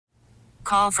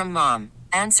Call from mom.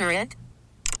 Answer it.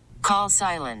 Call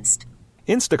silenced.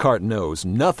 Instacart knows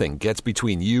nothing gets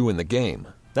between you and the game.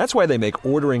 That's why they make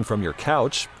ordering from your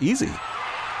couch easy.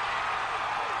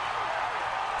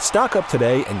 Stock up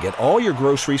today and get all your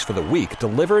groceries for the week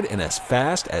delivered in as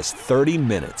fast as 30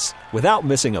 minutes without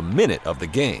missing a minute of the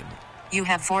game. You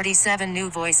have 47 new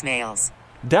voicemails.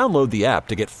 Download the app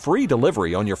to get free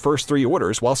delivery on your first 3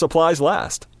 orders while supplies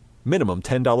last. Minimum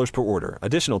 $10 per order.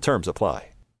 Additional terms apply.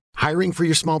 Hiring for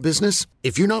your small business?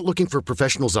 If you're not looking for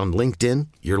professionals on LinkedIn,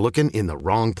 you're looking in the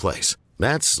wrong place.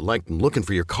 That's like looking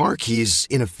for your car keys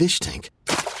in a fish tank.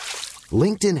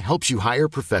 LinkedIn helps you hire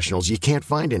professionals you can't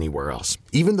find anywhere else,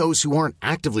 even those who aren't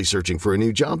actively searching for a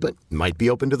new job but might be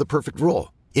open to the perfect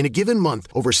role. In a given month,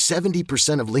 over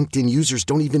 70% of LinkedIn users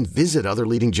don't even visit other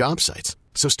leading job sites.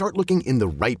 So start looking in the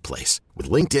right place. With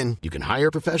LinkedIn, you can hire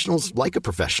professionals like a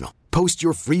professional. Post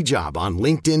your free job on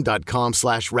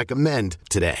linkedin.com/recommend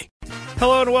today.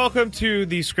 Hello and welcome to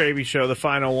the Skraby Show, the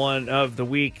final one of the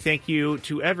week. Thank you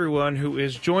to everyone who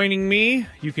is joining me.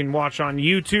 You can watch on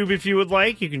YouTube if you would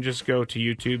like. You can just go to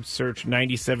YouTube, search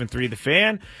 97.3 The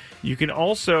Fan. You can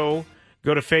also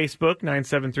go to Facebook,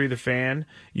 973 The Fan.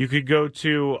 You could go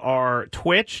to our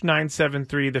Twitch,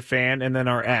 973 The Fan, and then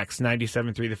our X,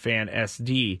 973 The Fan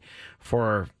SD,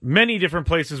 for many different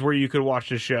places where you could watch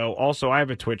the show. Also, I have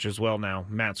a Twitch as well now,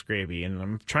 Matt Skraby, and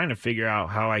I'm trying to figure out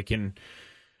how I can...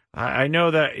 I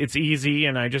know that it's easy,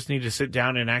 and I just need to sit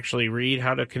down and actually read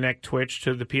how to connect Twitch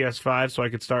to the PS5 so I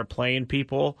could start playing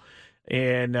people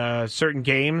in certain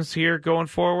games here going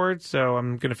forward. So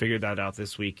I'm going to figure that out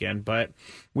this weekend. But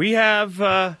we have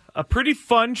a pretty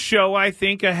fun show, I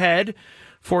think, ahead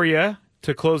for you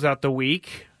to close out the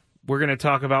week. We're going to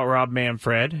talk about Rob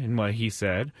Manfred and what he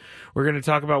said. We're going to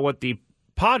talk about what the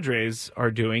Padres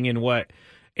are doing and what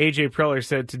AJ Preller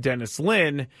said to Dennis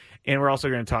Lin. And we're also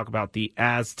going to talk about the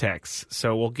Aztecs.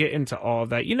 So we'll get into all of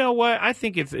that. You know what? I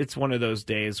think it's one of those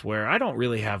days where I don't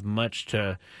really have much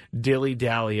to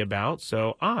dilly-dally about.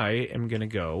 So I am going to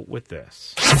go with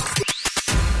this.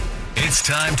 It's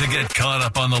time to get caught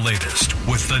up on the latest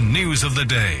with the news of the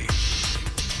day.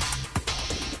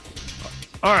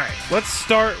 All right, let's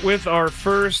start with our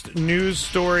first news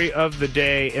story of the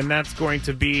day. And that's going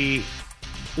to be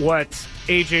what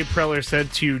AJ Preller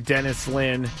said to Dennis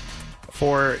Lin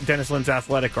for Dennis Lin's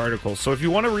Athletic article. So if you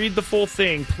want to read the full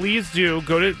thing, please do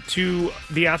go to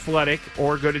The Athletic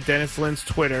or go to Dennis Lin's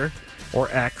Twitter or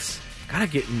X. Gotta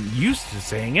get used to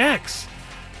saying X.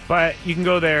 But you can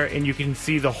go there and you can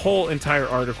see the whole entire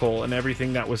article and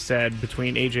everything that was said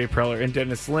between AJ Preller and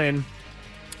Dennis Lin.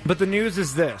 But the news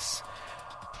is this.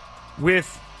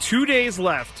 With 2 days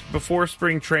left before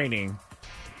spring training,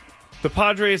 the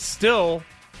Padres still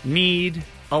need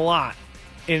a lot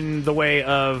in the way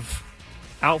of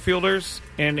outfielders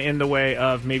and in the way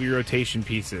of maybe rotation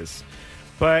pieces.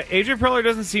 But AJ Preller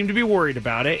doesn't seem to be worried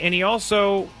about it, and he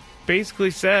also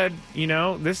basically said,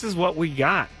 this is what we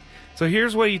got. So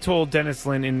here's what he told Dennis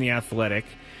Lin in The Athletic.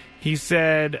 He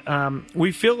said,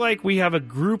 we feel like we have a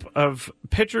group of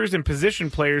pitchers and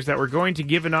position players that we're going to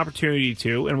give an opportunity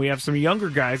to, and we have some younger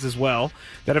guys as well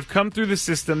that have come through the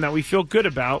system that we feel good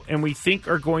about and we think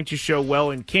are going to show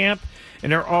well in camp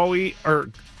and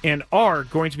are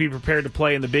going to be prepared to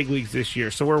play in the big leagues this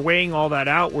year. So we're weighing all that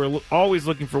out. We're always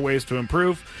looking for ways to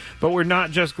improve, but we're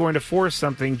not just going to force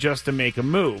something just to make a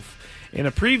move. In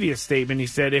a previous statement, he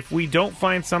said, if we don't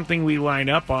find something we line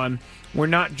up on, we're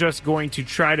not just going to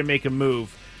try to make a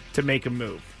move to make a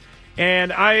move.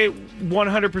 And I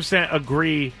 100%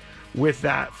 agree with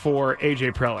that for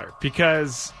AJ Preller,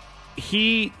 because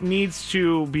he needs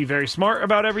to be very smart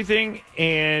about everything,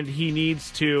 and he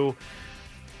needs to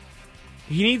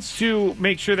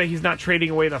make sure that he's not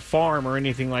trading away the farm or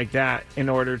anything like that in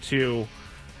order to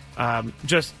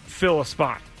just fill a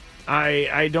spot.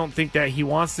 I don't think that he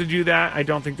wants to do that. I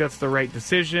don't think that's the right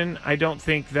decision. I don't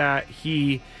think that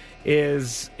he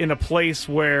is in a place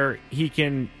where he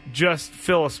can just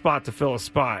fill a spot to fill a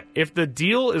spot. If the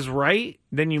deal is right,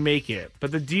 then you make it.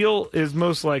 But the deal is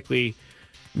most likely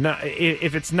not.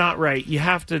 If it's not right, you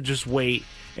have to just wait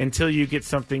until you get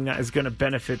something that is going to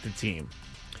benefit the team.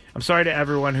 I'm sorry to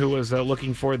everyone who was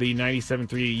looking for the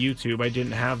 97.3 YouTube. I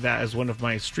didn't have that as one of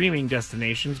my streaming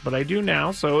destinations, but I do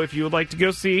now. So if you would like to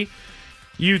go see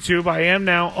YouTube, I am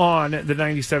now on the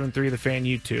 97.3 The Fan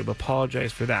YouTube.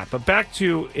 Apologize for that. But back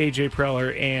to AJ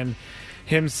Preller and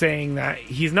him saying that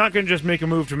he's not going to just make a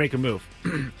move to make a move.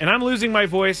 And I'm losing my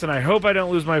voice, and I hope I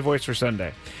don't lose my voice for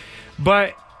Sunday.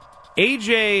 But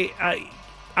AJ,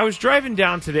 I was driving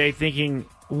down today thinking,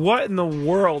 what in the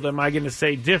world am I going to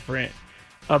say different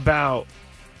about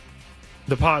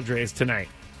the Padres tonight?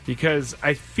 because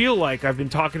I feel like I've been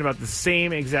talking about the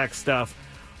same exact stuff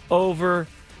over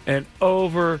and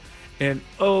over and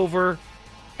over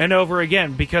and over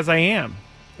again because I am,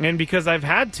 and because I've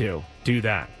had to do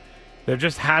that. There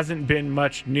just hasn't been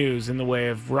much news in the way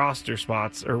of roster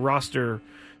spots or roster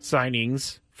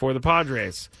signings for the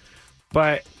Padres.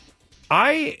 But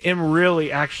I am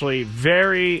really actually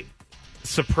very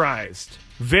surprised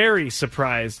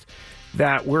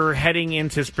that we're heading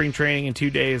into spring training in 2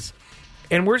 days,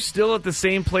 and we're still at the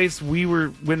same place we were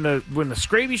when the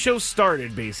Skraby show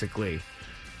started, basically.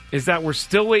 Is that we're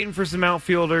still waiting for some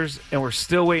outfielders, and we're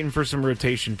still waiting for some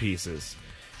rotation pieces.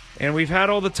 And we've had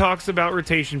all the talks about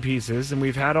rotation pieces, and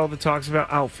we've had all the talks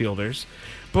about outfielders.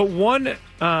 But one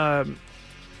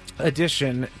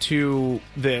addition to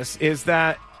this is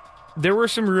that there were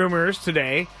some rumors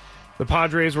today. The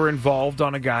Padres were involved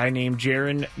on a guy named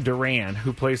Jarren Duran,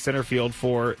 who plays center field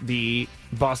for the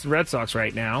Boston Red Sox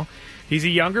right now. He's a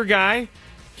younger guy.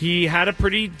 He had a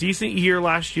pretty decent year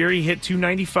last year. He hit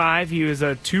 .295. He was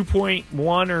a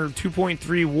 2.1 or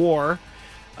 2.3 WAR.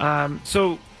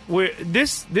 So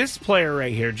this player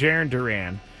right here, Jarren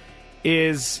Duran,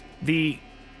 is the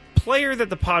player that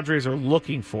the Padres are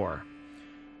looking for.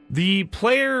 The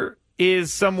player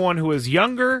is someone who is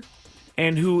younger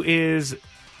and who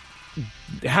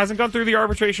hasn't gone through the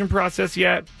arbitration process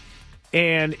yet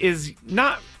and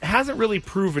hasn't really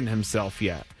proven himself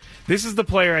yet. This is the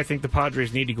player I think the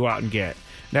Padres need to go out and get.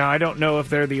 Now, I don't know if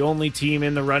they're the only team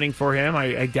in the running for him.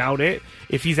 I doubt it,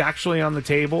 if he's actually on the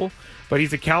table. But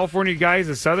he's a California guy. He's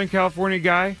a Southern California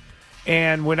guy.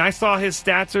 And when I saw his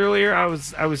stats earlier, I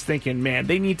was thinking, man,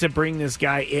 they need to bring this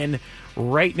guy in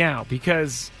right now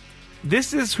because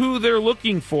this is who they're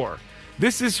looking for.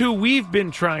 This is who we've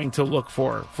been trying to look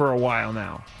for a while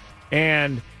now.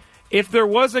 And if there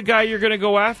was a guy you're going to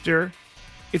go after,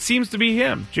 it seems to be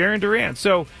him, Jarren Duran.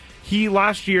 So he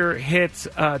last year hit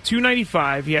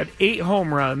 .295. He had 8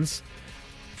 home runs,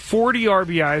 40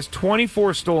 RBIs,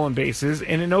 24 stolen bases,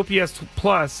 and an OPS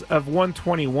plus of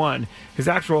 121. His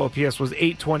actual OPS was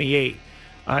 828,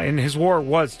 and his WAR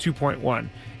was 2.1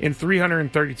 in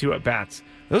 332 at-bats.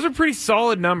 Those are pretty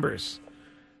solid numbers.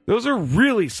 Those are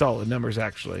really solid numbers,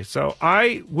 actually. So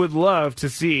I would love to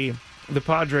see the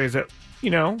Padres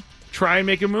try and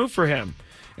make a move for him.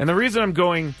 And the reason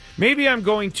maybe I'm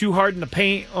going too hard in the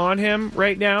paint on him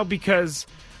right now because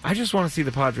I just want to see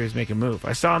the Padres make a move.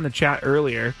 I saw in the chat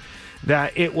earlier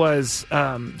that it was,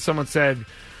 someone said,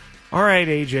 all right,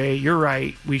 AJ, you're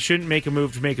right. We shouldn't make a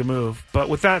move to make a move. But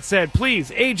with that said, please,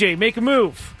 AJ, make a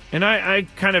move. And I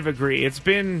kind of agree. It's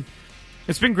been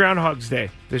Groundhog's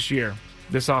Day this year,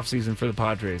 this offseason for the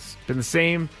Padres. It's been the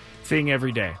same thing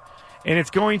every day. And it's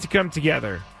going to come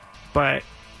together. But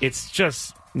it's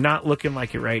just not looking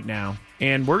like it right now.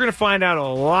 And we're going to find out a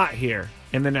lot here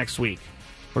in the next week.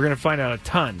 We're going to find out a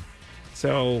ton.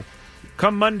 So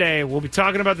come Monday, we'll be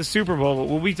talking about the Super Bowl, but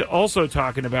we'll be also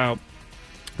talking about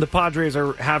the Padres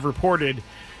have reported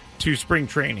to spring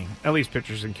training. At least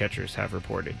pitchers and catchers have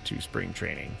reported to spring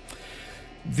training.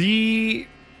 The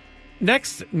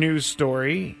next news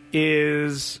story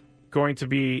is going to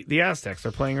be the Aztecs.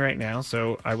 They're playing right now,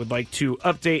 so I would like to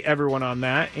update everyone on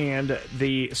that. And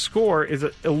the score is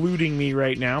eluding me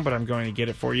right now, but I'm going to get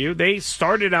it for you. They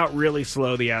started out really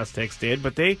slow, the Aztecs did,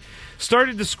 but they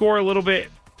started to score a little bit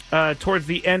towards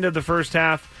the end of the first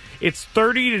half. It's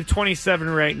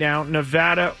 30-27 right now.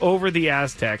 Nevada over the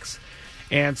Aztecs.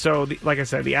 And so, like I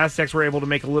said, the Aztecs were able to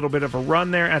make a little bit of a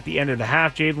run there at the end of the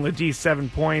half. Jaden Ledee, 7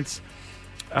 points.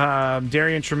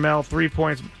 Darian Trammell, 3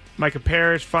 points. Micah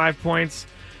Parrish, 5 points.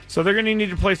 So they're going to need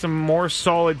to play some more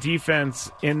solid defense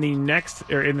in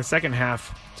the second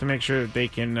half to make sure that they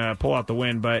can pull out the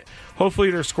win. But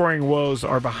hopefully their scoring woes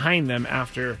are behind them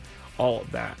after all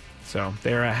of that. So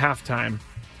they're at halftime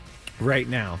right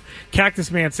now. Cactus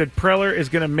Man said Preller is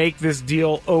going to make this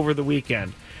deal over the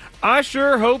weekend. I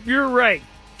sure hope you're right,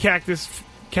 Cactus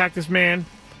Man.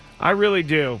 I really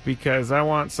do, because I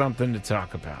want something to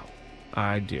talk about.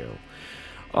 I do.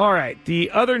 All right,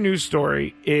 the other news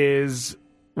story is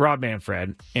Rob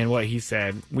Manfred and what he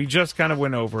said. We just kind of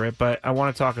went over it, but I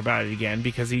want to talk about it again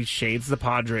because he shades the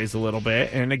Padres a little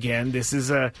bit. And again, this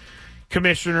is a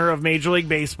commissioner of Major League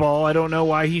Baseball. I don't know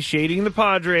why he's shading the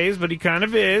Padres, but he kind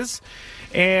of is.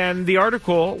 And the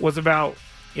article was about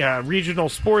regional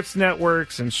sports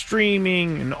networks and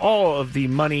streaming and all of the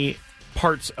money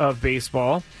parts of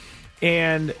baseball.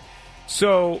 And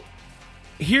so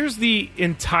here's the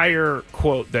entire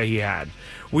quote that he had.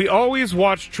 We always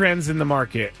watch trends in the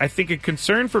market. I think a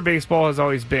concern for baseball has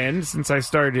always been, since I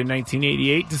started in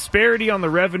 1988, disparity on the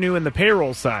revenue and the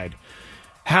payroll side.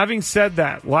 Having said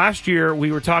that, last year we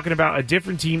were talking about a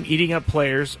different team eating up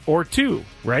players, or two,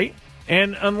 right?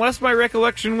 And unless my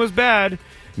recollection was bad,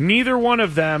 neither one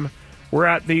of them were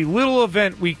at the little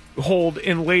event we hold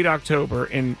in late October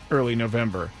and early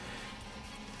November.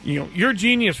 You're a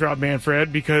genius, Rob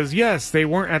Manfred, because yes, they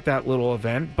weren't at that little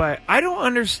event, but I don't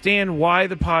understand why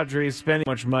the Padres spending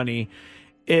much money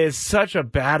is such a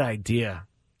bad idea.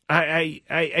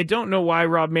 I don't know why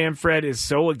Rob Manfred is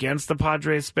so against the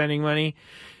Padres spending money.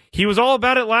 He was all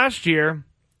about it last year,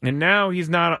 and now he's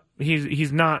not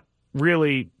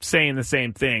really saying the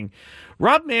same thing.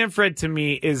 Rob Manfred, to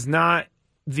me, is not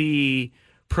the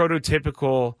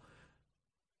prototypical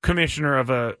commissioner of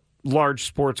a large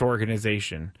sports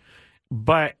organization.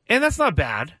 And that's not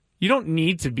bad. You don't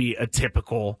need to be a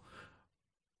typical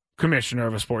commissioner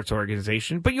of a sports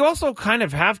organization, but you also kind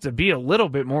of have to be a little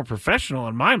bit more professional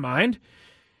in my mind.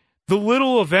 The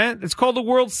little event, it's called the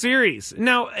World Series.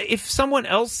 Now, if someone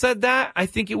else said that, I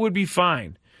think it would be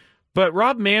fine. But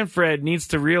Rob Manfred needs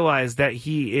to realize that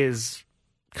he is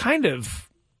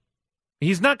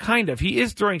he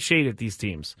is throwing shade at these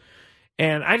teams.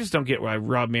 And I just don't get why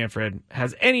Rob Manfred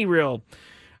has any real,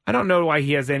 I don't know why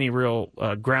he has any real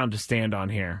ground to stand on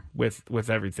here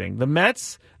with everything. The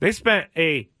Mets, they spent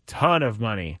a ton of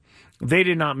money. They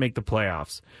did not make the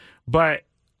playoffs. But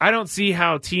I don't see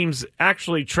how teams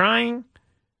actually trying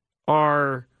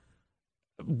are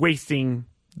wasting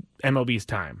MLB's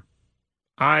time.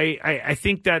 I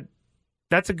think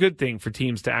that's a good thing for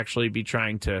teams to actually be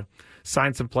trying to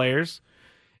sign some players.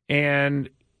 And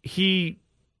he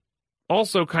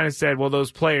also kind of said, well,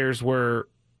 those players were,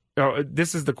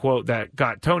 this is the quote that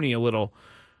got Tony a little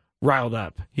riled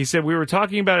up. He said, we were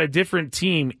talking about a different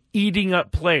team eating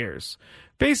up players,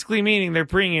 basically meaning they're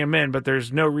bringing them in, but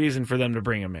there's no reason for them to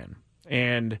bring them in.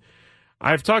 And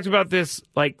I've talked about this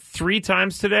like 3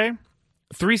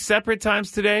 separate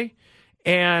times today,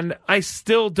 and I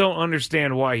still don't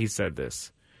understand why he said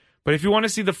this. But if you want to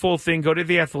see the full thing, go to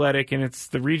The Athletic, and it's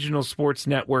the regional sports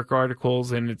network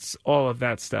articles, and it's all of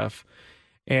that stuff.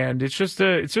 And it's just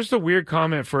a weird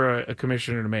comment for a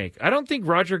commissioner to make. I don't think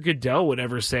Roger Goodell would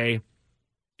ever say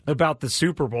about the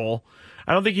Super Bowl.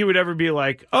 I don't think he would ever be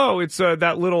like, oh, it's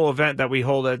that little event that we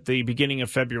hold at the beginning of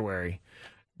February.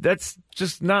 That's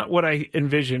just not what I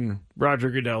envision Roger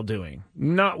Goodell doing.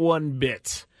 Not one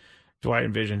bit do I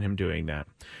envision him doing that.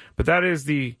 But that is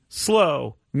the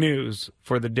slow news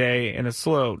for the day and a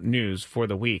slow news for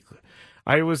the week.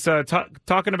 I was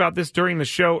talking about this during the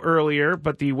show earlier,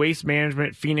 but the Waste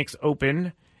Management Phoenix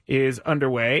Open is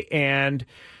underway, and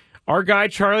our guy,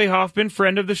 Charlie Hoffman,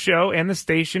 friend of the show and the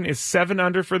station, is 7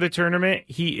 under for the tournament.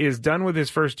 He is done with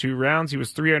his first 2 rounds. He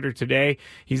was 3 under today.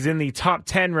 He's in the top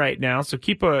 10 right now, so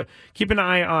keep an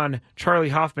eye on Charlie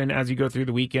Hoffman as you go through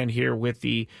the weekend here with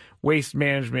the Waste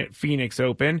Management Phoenix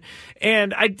Open.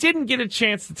 And I didn't get a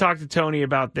chance to talk to Tony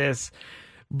about this,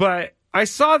 but I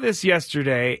saw this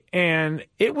yesterday, and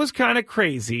it was kind of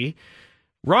crazy.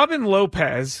 Robin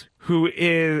Lopez, who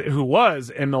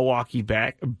was a Milwaukee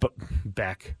back.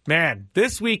 Man,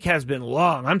 this week has been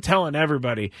long. I'm telling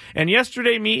everybody. And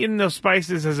yesterday, me eating those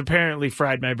spices has apparently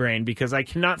fried my brain because I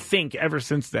cannot think ever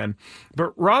since then.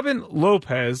 But Robin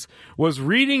Lopez was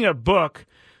reading a book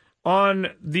on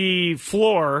the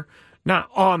floor, not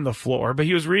on the floor, but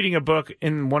he was reading a book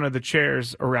in one of the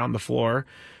chairs around the floor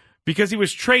because he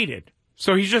was traded.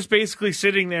 So he's just basically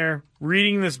sitting there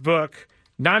reading this book,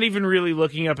 not even really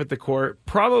looking up at the court,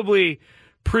 probably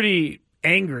pretty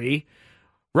angry.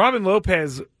 Robin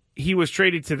Lopez, he was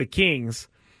traded to the Kings.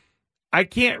 I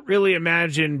can't really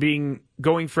imagine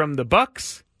going from the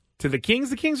Bucks to the Kings.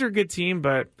 The Kings are a good team,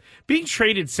 but being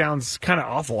traded sounds kind of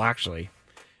awful, actually.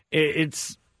 It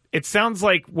sounds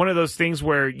like one of those things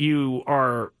where you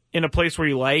are in a place where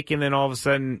you like, and then all of a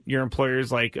sudden your employer's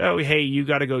like, oh, hey, you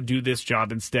got to go do this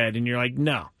job instead. And you're like,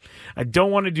 no, I don't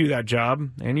want to do that job.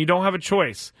 And you don't have a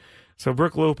choice. So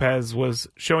Brook Lopez was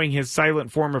showing his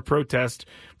silent form of protest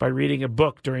by reading a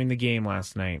book during the game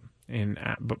last night and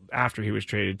after he was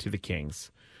traded to the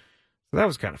Kings. So that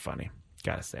was kind of funny,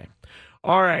 gotta say.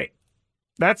 All right,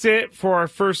 that's it for our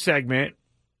first segment.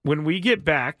 When we get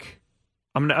back,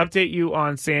 I'm going to update you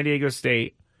on San Diego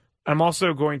State. I'm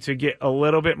also going to get a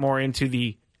little bit more into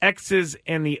the X's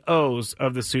and the O's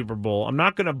of the Super Bowl. I'm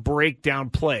not going to break down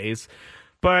plays,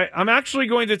 but I'm actually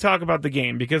going to talk about the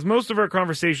game because most of our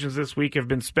conversations this week have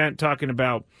been spent talking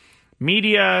about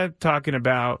media, talking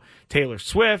about Taylor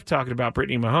Swift, talking about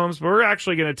Brittany Mahomes, but we're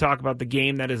actually going to talk about the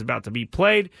game that is about to be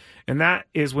played, and that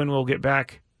is when we'll get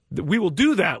back We will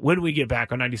do that when we get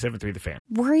back on 97.3 The Fan.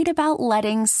 Worried about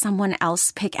letting someone else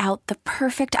pick out the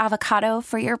perfect avocado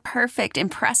for your perfect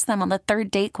impress them on the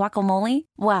third date guacamole?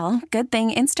 Well, good thing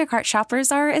Instacart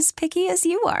shoppers are as picky as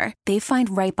you are. They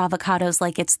find ripe avocados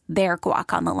like it's their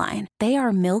guac on the line. They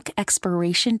are milk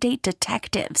expiration date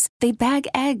detectives. They bag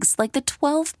eggs like the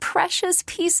 12 precious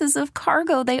pieces of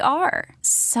cargo they are.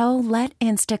 So let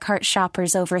Instacart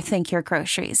shoppers overthink your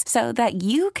groceries so that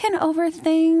you can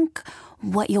overthink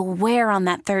what you'll wear on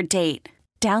that third date.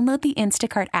 Download the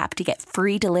Instacart app to get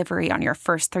free delivery on your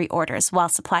first 3 orders while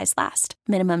supplies last.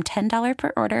 Minimum $10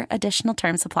 per order. Additional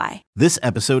terms apply. This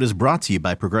episode is brought to you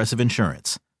by Progressive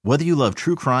Insurance. Whether you love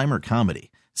true crime or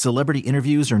comedy, celebrity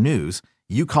interviews or news,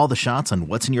 you call the shots on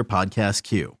what's in your podcast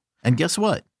queue. And guess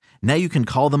what? Now you can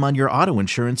call them on your auto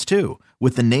insurance too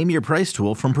with the Name Your Price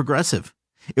tool from Progressive.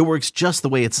 It works just the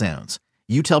way it sounds.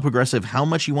 You tell Progressive how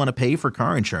much you want to pay for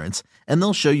car insurance, and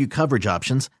they'll show you coverage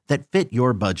options that fit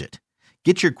your budget.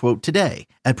 Get your quote today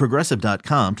at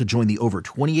Progressive.com to join the over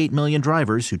 28 million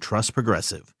drivers who trust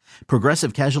Progressive.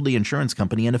 Progressive Casualty Insurance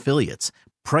Company and Affiliates.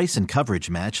 Price and coverage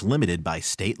match limited by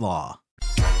state law.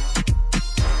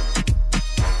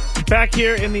 Back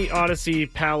here in the Odyssey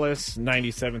Palace,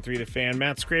 97.3 The Fan.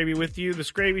 Matt Skraby with you. The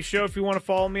Skraby Show. If you want to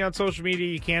follow me on social media,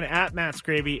 you can at Matt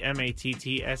Skraby,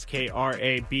 MattsKraby.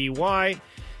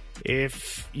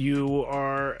 If you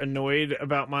are annoyed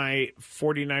about my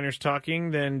 49ers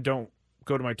talking, then don't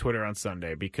go to my Twitter on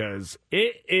Sunday because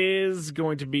it is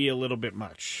going to be a little bit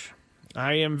much.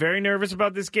 I am very nervous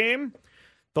about this game.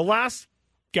 The last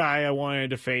guy I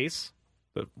wanted to face,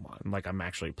 like I'm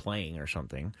actually playing or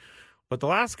something, but the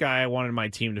last guy I wanted my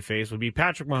team to face would be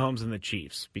Patrick Mahomes and the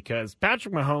Chiefs, because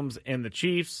Patrick Mahomes and the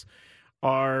Chiefs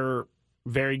are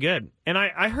very good. And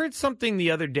I heard something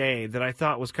the other day that I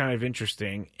thought was kind of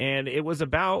interesting, and it was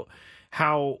about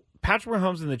how Patrick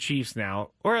Mahomes and the Chiefs now,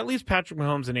 or at least Patrick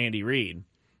Mahomes and Andy Reid,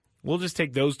 we'll just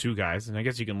take those two guys, and I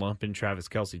guess you can lump in Travis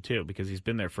Kelce too because he's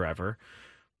been there forever.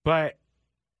 But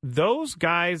those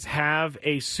guys have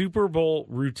a Super Bowl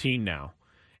routine now,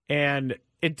 and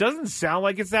it doesn't sound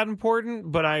like it's that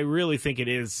important, but I really think it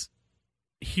is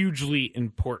hugely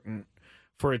important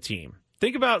for a team.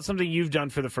 Think about something you've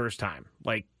done for the first time.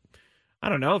 Like, I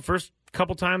don't know, the first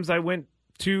couple times I went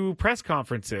to press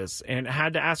conferences and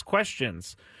had to ask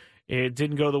questions. It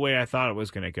didn't go the way I thought it was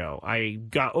going to go. I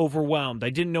got overwhelmed. I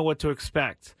didn't know what to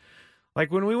expect.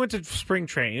 Like when we went to spring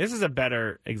training, this is a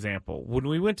better example. When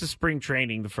we went to spring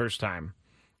training the first time,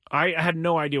 I had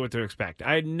no idea what to expect.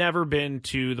 I had never been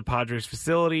to the Padres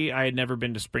facility. I had never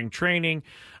been to spring training.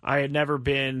 I had never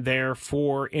been there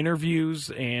for interviews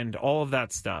and all of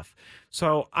that stuff.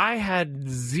 So I had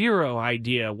zero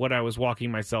idea what I was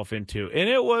walking myself into, and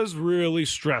it was really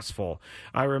stressful.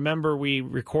 I remember we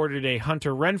recorded a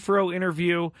Hunter Renfrow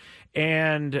interview,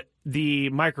 and the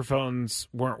microphones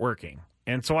weren't working.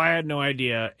 And so I had no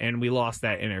idea, and we lost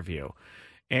that interview.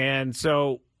 And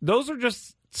so those are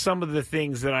just some of the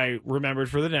things that I remembered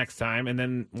for the next time. And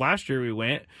then last year we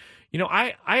went, you know,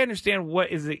 I understand what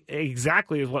is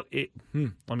exactly is what it,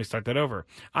 let me start that over.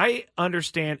 I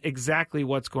understand exactly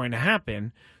what's going to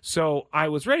happen. So I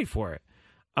was ready for it.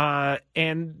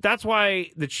 And that's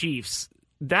why the Chiefs,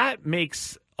 that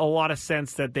makes a lot of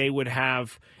sense that they would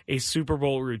have a Super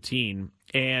Bowl routine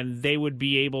and they would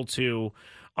be able to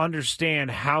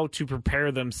understand how to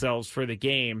prepare themselves for the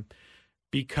game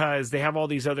because they have all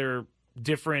these other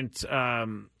different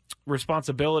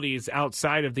responsibilities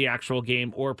outside of the actual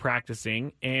game or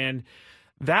practicing, and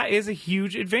that is a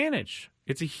huge advantage.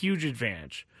 It's a huge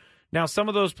advantage. Now, some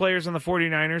of those players on the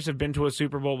 49ers have been to a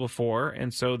Super Bowl before,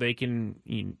 and so they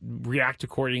can react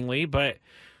accordingly, but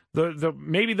the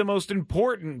maybe the most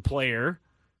important player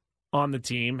on the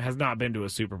team has not been to a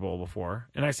Super Bowl before,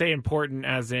 and I say important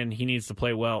as in he needs to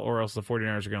play well or else the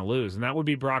 49ers are going to lose, and that would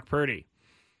be Brock Purdy.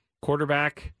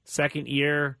 Quarterback, second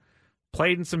year,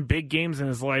 played in some big games in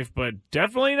his life, but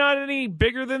definitely not any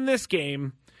bigger than this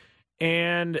game.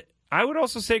 And I would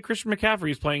also say Christian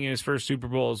McCaffrey is playing in his first Super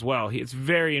Bowl as well. It's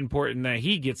very important that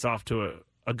he gets off to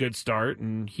a good start,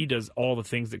 and he does all the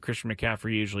things that Christian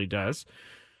McCaffrey usually does.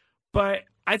 But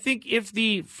I think if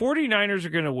the 49ers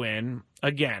are going to win,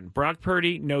 again, Brock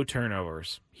Purdy, no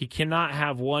turnovers. He cannot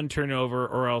have one turnover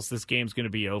or else this game's going to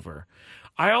be over.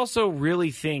 I also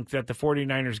really think that the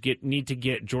 49ers need to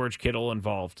get George Kittle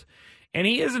involved. And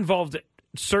he is involved at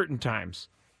certain times.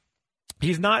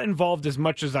 He's not involved as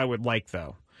much as I would like,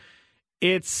 though.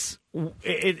 It's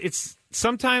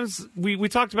sometimes we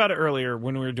talked about it earlier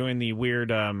when we were doing the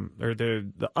weird or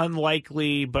the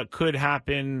unlikely but could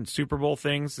happen Super Bowl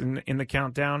things in the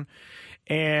countdown.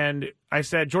 And I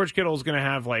said George Kittle is going to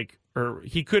have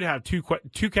he could have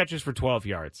two catches for 12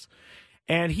 yards.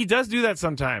 And he does do that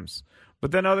sometimes.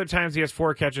 But then other times he has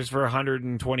 4 catches for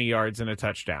 120 yards and a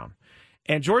touchdown.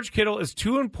 And George Kittle is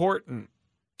too important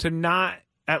to not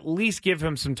at least give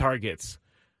him some targets.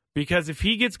 Because if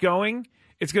he gets going,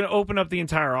 it's going to open up the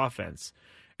entire offense.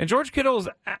 And George Kittle is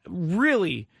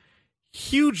really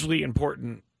hugely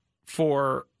important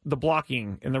for the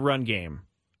blocking in the run game.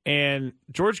 And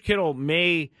George Kittle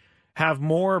may have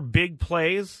more big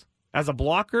plays as a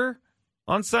blocker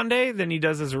on Sunday than he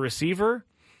does as a receiver.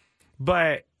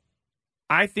 But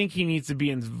I think he needs to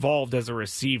be involved as a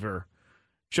receiver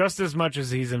just as much as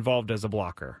he's involved as a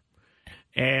blocker.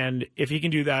 And if he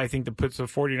can do that, I think that puts the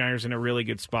 49ers in a really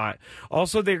good spot.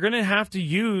 Also, they're going to have to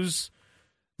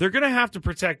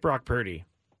protect Brock Purdy.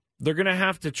 They're going to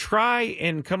have to try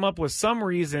and come up with some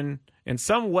reason in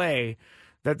some way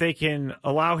that they can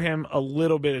allow him a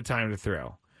little bit of time to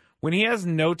throw. When he has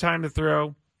no time to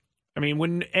throw,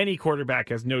 when any quarterback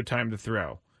has no time to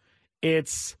throw,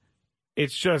 it's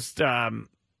just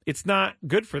it's not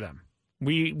good for them.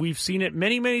 We've seen it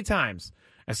many, many times.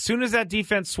 As soon as that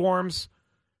defense swarms,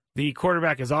 the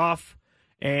quarterback is off,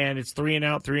 and it's 3 and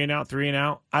out, 3 and out, 3 and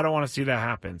out. I don't want to see that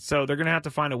happen. So they're going to have to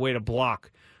find a way to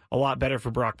block a lot better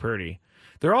for Brock Purdy.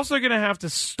 They're also going to have to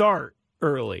start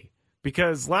early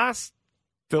because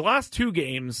the last 2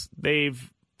 games,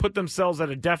 they've put themselves at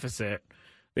a deficit.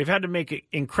 They've had to make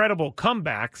incredible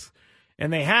comebacks,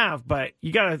 and they have, but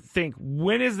you got to think,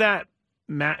 when is that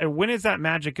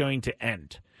magic going to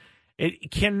end?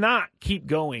 It cannot keep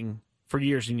going for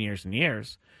years and years and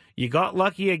years. You got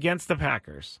lucky against the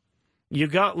Packers. You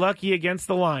got lucky against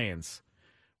the Lions.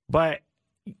 But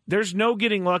there's no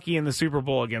getting lucky in the Super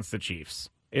Bowl against the Chiefs.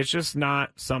 It's just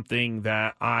not something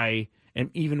that I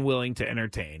am even willing to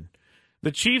entertain.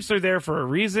 The Chiefs are there for a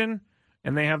reason,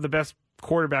 and they have the best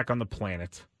quarterback on the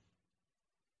planet.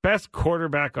 Best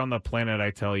quarterback on the planet,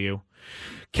 I tell you.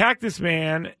 Cactus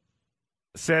Man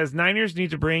says Niners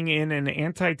need to bring in an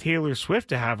anti-Taylor Swift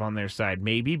to have on their side.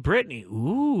 Maybe Britney.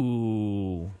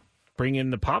 Ooh. Bring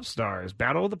in the pop stars.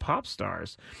 Battle of the pop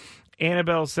stars.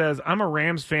 Annabelle says, I'm a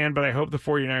Rams fan, but I hope the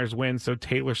 49ers win, so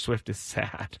Taylor Swift is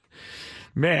sad.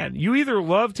 Man, you either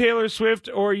love Taylor Swift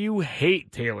or you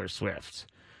hate Taylor Swift.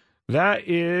 That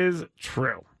is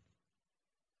true.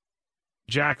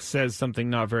 Jack says something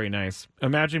not very nice.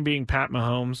 Imagine being Pat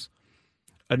Mahomes,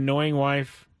 annoying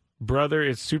wife, brother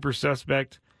is super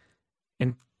suspect,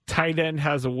 and tight end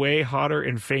has a way hotter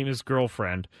and famous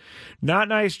girlfriend. Not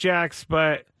nice, Jax,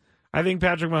 but I think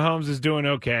Patrick Mahomes is doing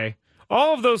okay.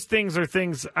 All of those things are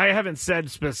things I haven't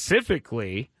said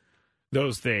specifically,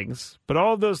 those things, but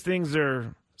all of those things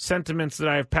are sentiments that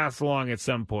I have passed along at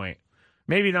some point.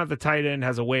 Maybe not the tight end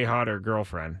has a way hotter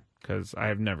girlfriend, because I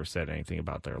have never said anything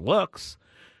about their looks.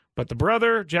 But the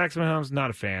brother, Jackson Mahomes, not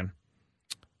a fan.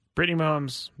 Brittany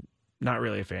Mahomes, not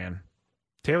really a fan.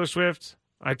 Taylor Swift,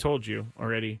 I told you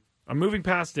already. I'm moving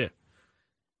past it.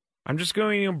 I'm just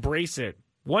going to embrace it.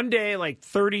 One day, like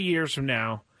 30 years from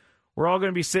now, we're all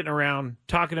going to be sitting around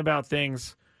talking about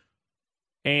things,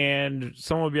 and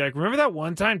someone will be like, remember that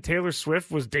one time Taylor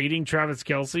Swift was dating Travis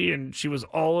Kelce and she was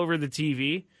all over the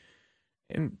TV?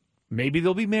 And maybe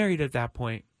they'll be married at that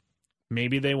point.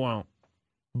 Maybe they won't.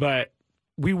 But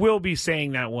we will be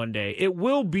saying that one day. It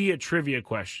will be a trivia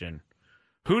question.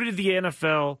 Who did the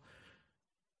NFL,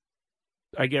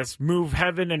 I guess, move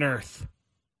heaven and earth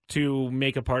to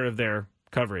make a part of their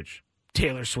coverage?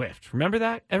 Taylor Swift. Remember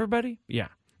that, everybody? Yeah,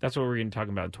 that's what we're going to talk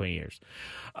about in 20 years.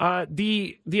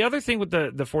 The other thing with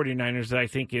the 49ers that I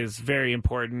think is very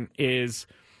important is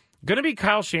going to be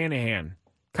Kyle Shanahan.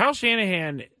 Kyle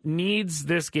Shanahan needs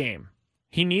this game.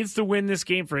 He needs to win this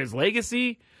game for his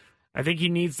legacy. I think he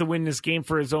needs to win this game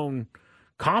for his own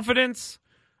confidence.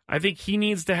 I think he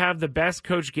needs to have the best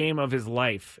coach game of his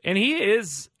life. And he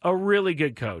is a really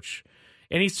good coach.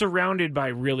 And he's surrounded by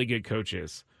really good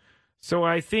coaches. So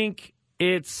I think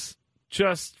it's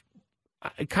just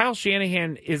Kyle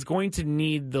Shanahan is going to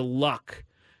need the luck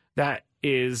that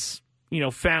is,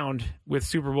 found with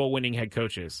Super Bowl winning head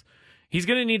coaches. He's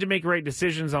going to need to make right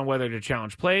decisions on whether to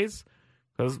challenge plays.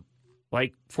 Because,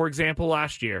 for example,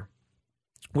 last year,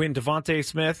 when Devontae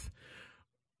Smith,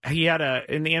 he had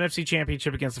in the NFC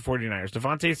Championship against the 49ers,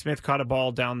 Devontae Smith caught a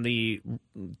ball down the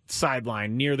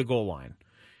sideline near the goal line.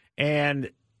 And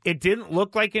it didn't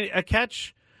look like a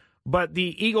catch, but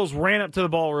the Eagles ran up to the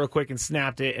ball real quick and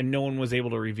snapped it, and no one was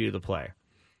able to review the play.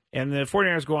 And the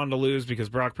 49ers go on to lose because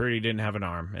Brock Purdy didn't have an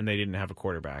arm and they didn't have a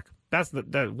quarterback. That's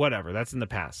whatever. That's in the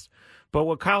past. But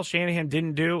what Kyle Shanahan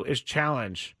didn't do is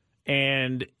challenge.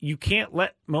 And you can't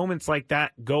let moments like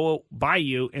that go by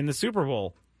you in the Super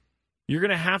Bowl. You're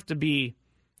going to have to be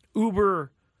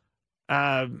uber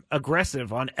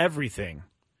aggressive on everything.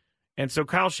 And so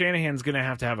Kyle Shanahan's going to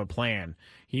have a plan.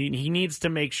 He needs to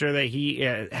make sure that he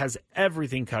has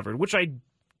everything covered, which I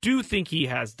do think he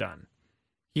has done.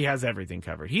 He has everything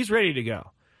covered. He's ready to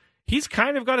go. He's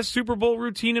kind of got a Super Bowl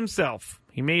routine himself.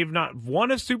 He may have not won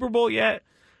a Super Bowl yet,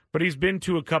 but he's been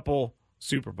to a couple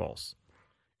Super Bowls.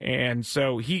 And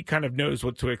so he kind of knows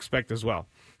what to expect as well.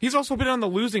 He's also been on the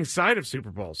losing side of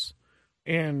Super Bowls.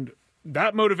 And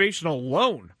that motivation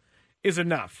alone is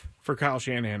enough for Kyle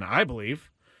Shanahan, I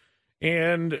believe.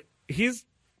 And he's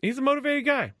a motivated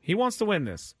guy. He wants to win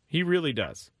this. He really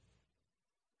does.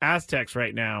 Aztecs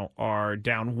right now are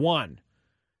down 1.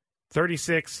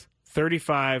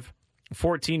 36-35,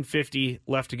 14:50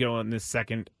 left to go in this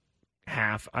second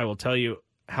half. I will tell you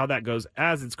how that goes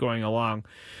as it's going along.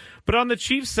 But on the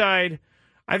Chiefs side,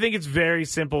 I think it's very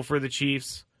simple for the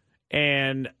Chiefs.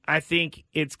 And I think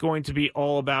it's going to be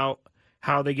all about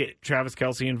how they get Travis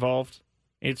Kelce involved.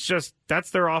 It's just,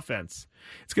 that's their offense.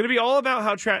 It's going to be all about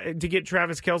how to get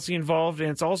Travis Kelce involved,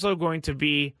 and it's also going to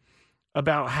be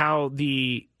about how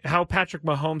Patrick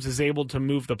Mahomes is able to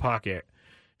move the pocket.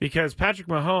 Because Patrick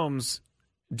Mahomes,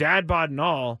 dad bod and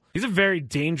all, he's a very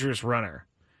dangerous runner.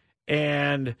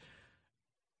 And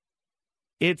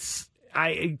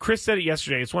Chris said it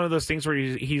yesterday. It's one of those things where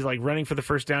he's like running for the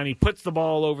first down. He puts the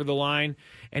ball over the line,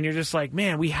 and you're just like,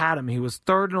 man, we had him. He was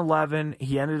 3rd and 11.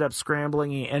 He ended up scrambling.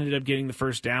 He ended up getting the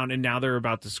first down, and now they're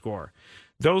about to score.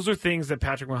 Those are things that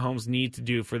Patrick Mahomes needs to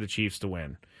do for the Chiefs to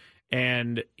win.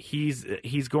 And he's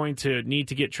going to need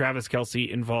to get Travis Kelce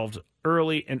involved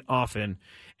early and often.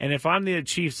 And if I'm the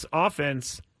Chiefs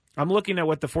offense, I'm looking at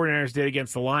what the 49ers did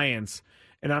against the Lions,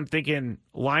 and I'm thinking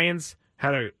Lions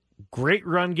had a great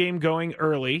run game going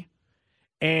early,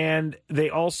 and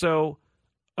they also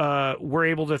were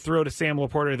able to throw to Sam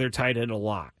Laporta, their tight end, a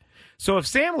lot. So if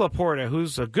Sam Laporta,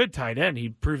 who's a good tight end, he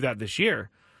proved that this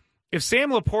year, if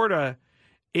Sam Laporta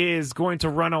is going to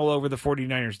run all over the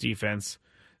 49ers defense,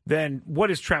 then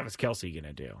what is Travis Kelce going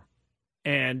to do?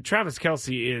 And Travis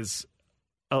Kelce is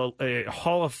a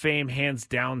Hall of Fame,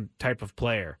 hands-down type of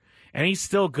player. And he's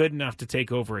still good enough to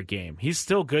take over a game. He's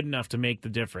still good enough to make the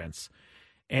difference.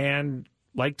 And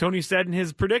like Tony said in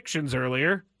his predictions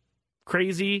earlier,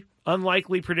 crazy,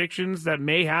 unlikely predictions that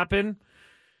may happen,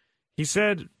 he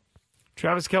said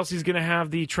Travis Kelce's going to have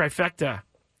the trifecta.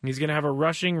 He's going to have a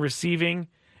rushing, receiving,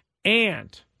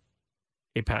 and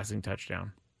a passing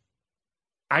touchdown.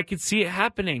 I could see it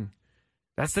happening.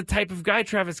 That's the type of guy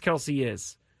Travis Kelce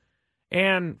is.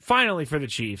 And finally for the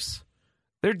Chiefs,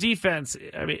 their defense,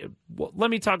 let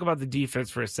me talk about the defense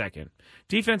for a second.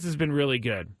 Defense has been really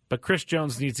good, but Chris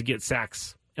Jones needs to get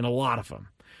sacks, and a lot of them.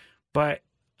 But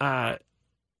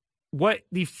what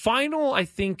the final, I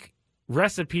think,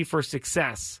 recipe for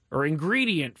success or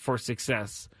ingredient for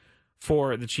success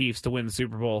for the Chiefs to win the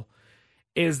Super Bowl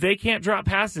is they can't drop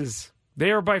passes.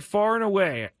 They are by far and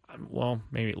away, well,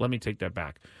 maybe let me take that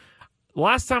back.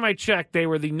 Last time I checked, they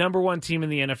were the number 1 team in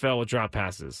the NFL with drop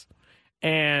passes.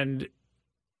 And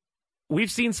we've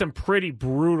seen some pretty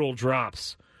brutal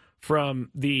drops from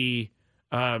the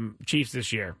Chiefs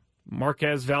this year.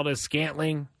 Marquez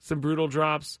Valdez-Scantling, some brutal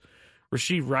drops.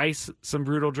 Rashee Rice, some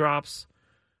brutal drops.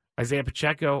 Isaiah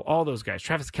Pacheco, all those guys.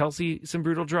 Travis Kelce, some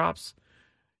brutal drops.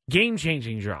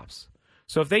 Game-changing drops.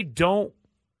 So if they don't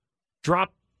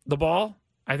drop the ball,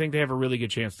 I think they have a really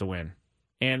good chance to win.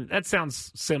 And that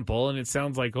sounds simple, and it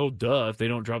sounds like, oh, duh, if they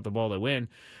don't drop the ball, they win.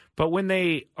 But when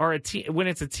they are when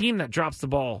it's a team that drops the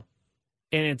ball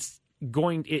and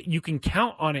you can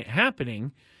count on it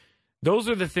happening, those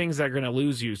are the things that are going to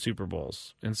lose you Super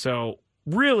Bowls. And so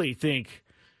really think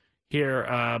here,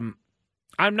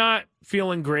 I'm not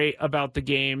feeling great about the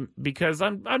game because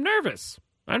I'm nervous.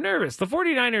 I'm nervous. The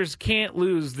 49ers can't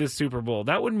lose this Super Bowl.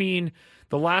 That would mean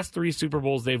the last 3 Super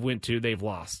Bowls they've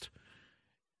lost.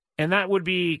 And that would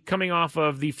be coming off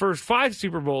of the first 5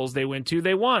 Super Bowls they went to,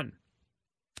 they won.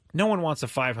 No one wants a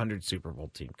 500 Super Bowl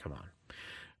team. Come on.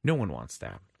 No one wants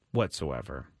that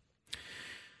whatsoever.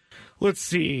 Let's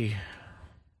see.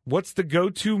 What's the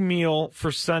go-to meal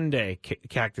for Sunday?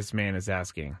 Cactus Man is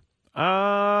asking.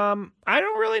 I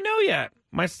don't really know yet.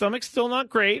 My stomach's still not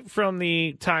great from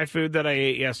the Thai food that I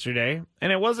ate yesterday.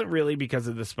 And it wasn't really because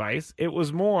of the spice. It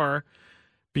was more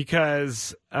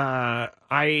because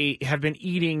I have been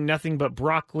eating nothing but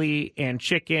broccoli and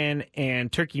chicken and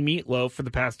turkey meatloaf for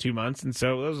the past 2 months. And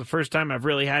so it was the first time I've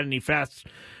really had any fast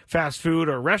food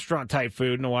or restaurant type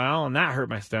food in a while, and that hurt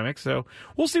my stomach. So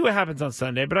we'll see what happens on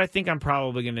Sunday, but I think I'm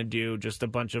probably going to do just a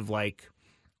bunch of like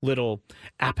little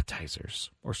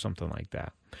appetizers or something like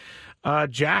that.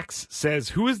 Jax says,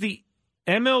 who is the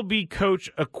MLB coach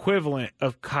equivalent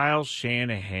of Kyle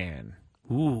Shanahan.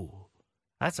 Ooh,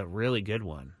 that's a really good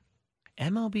one.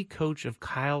 MLB coach of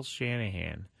Kyle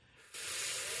Shanahan.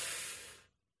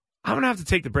 I'm going to have to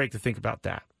take the break to think about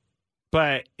that.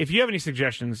 But if you have any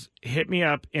suggestions, hit me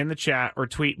up in the chat or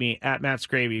tweet me at Matt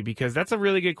Skraby, because that's a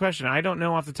really good question. I don't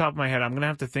know off the top of my head. I'm going to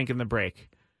have to think in the break.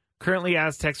 Currently,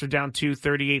 Aztecs are down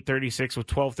 38-36 with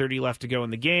 12:30 left to go in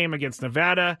the game against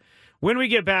Nevada. When we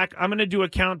get back, I'm going to do a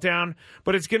countdown,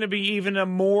 but it's going to be even a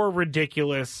more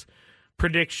ridiculous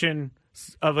prediction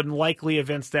of unlikely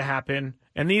events to happen.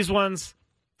 And these ones,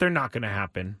 they're not going to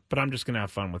happen, but I'm just going to have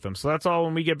fun with them. So that's all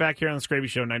when we get back here on the Skraby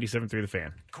Show, 97.3 The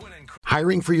Fan.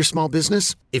 Hiring for your small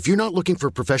business? If you're not looking for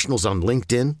professionals on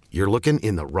LinkedIn, you're looking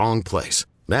in the wrong place.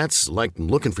 That's like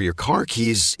looking for your car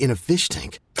keys in a fish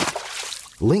tank.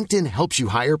 LinkedIn helps you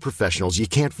hire professionals you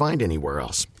can't find anywhere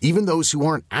else, even those who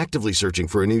aren't actively searching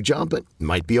for a new job but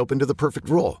might be open to the perfect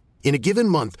role. In a given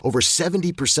month, over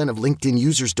 70% of LinkedIn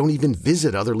users don't even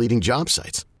visit other leading job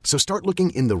sites. So start looking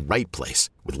in the right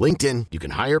place. With LinkedIn, you can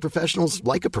hire professionals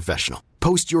like a professional.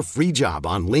 Post your free job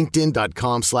on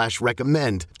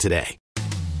linkedin.com/recommend today.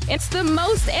 It's the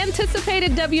most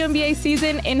anticipated WNBA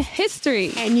season in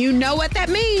history. And you know what that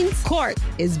means. Court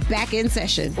is back in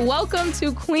session. Welcome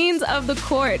to Queens of the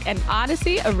Court, an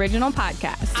Odyssey original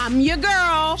podcast. I'm your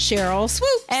girl, Cheryl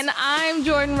Swoops. And I'm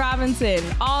Jordan Robinson.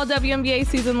 All WNBA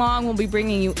season long, we'll be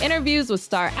bringing you interviews with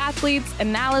star athletes,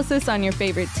 analysis on your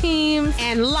favorite teams,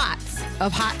 and lots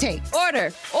of hot takes.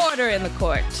 Order in the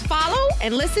court. Follow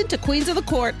and listen to Queens of the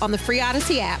Court on the free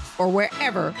Odyssey app or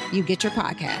wherever you get your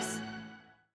podcasts.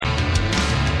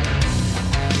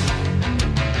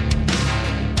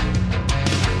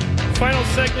 Final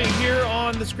segment here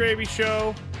on the Skraby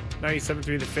Show,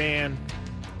 97.3 The Fan.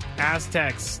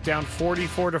 Aztecs down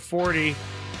 44-40.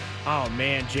 Oh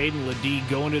man, Jaden Ledee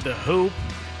going to the hoop,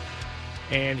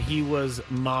 and he was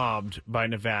mobbed by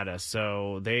Nevada.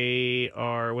 So they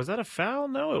are. Was that a foul?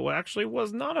 No, it actually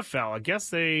was not a foul. I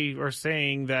guess they are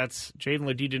saying that Jaden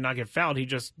Ledee did not get fouled.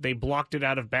 They blocked it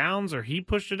out of bounds, or he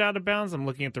pushed it out of bounds. I'm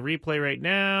looking at the replay right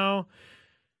now.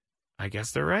 I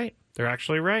guess they're right. They're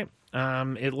actually right.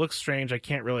 It looks strange. I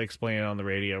can't really explain it on the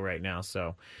radio right now,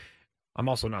 so I'm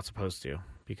also not supposed to,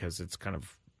 because it's kind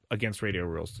of against radio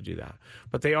rules to do that.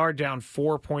 But they are down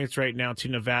 4 points right now to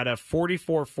Nevada,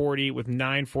 44-40 with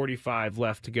 9:45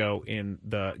 left to go in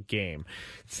the game.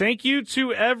 Thank you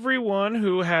to everyone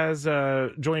who has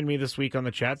joined me this week on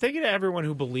the chat. Thank you to everyone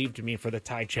who believed me for the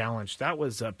Thai Challenge. That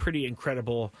was a pretty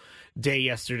incredible day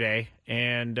yesterday,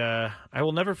 and I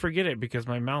will never forget it, because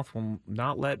my mouth will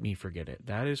not let me forget it.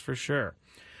 That is for sure.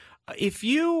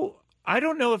 I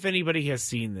don't know if anybody has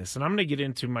seen this, and I'm going to get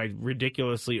into my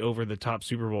ridiculously over-the-top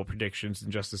Super Bowl predictions in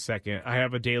just a second. I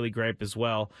have a daily gripe as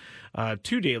well,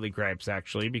 2 daily gripes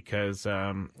actually, because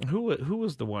who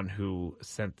was the one who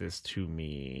sent this to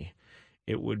me?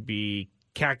 It would be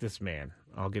Cactus Man.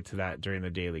 I'll get to that during the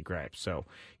daily gripe, so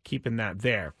keeping that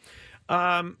there.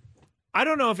 I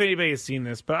don't know if anybody has seen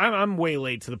this, but I'm way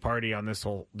late to the party on this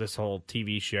whole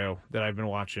TV show that I've been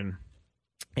watching.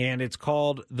 And it's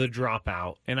called The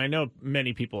Dropout, and I know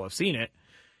many people have seen it.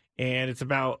 And it's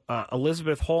about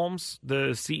Elizabeth Holmes,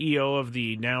 the CEO of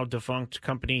the now defunct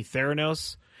company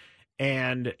Theranos.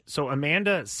 And so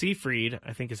Amanda Seyfried,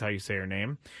 I think is how you say her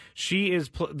name, she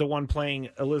is the one playing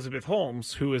Elizabeth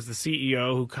Holmes, who is the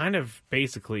CEO who kind of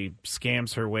basically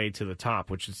scams her way to the top,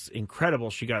 which is incredible.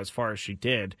 She got as far as she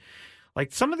did.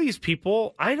 Like, some of these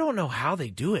people, I don't know how they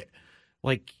do it.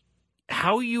 Like,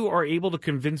 how you are able to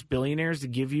convince billionaires to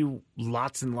give you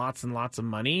lots and lots and lots of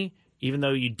money, even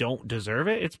though you don't deserve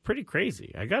it, it's pretty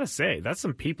crazy. I gotta say, that's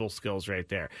some people skills right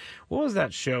there. What was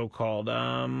that show called?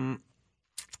 I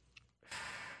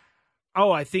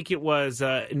think it was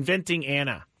Inventing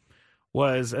Anna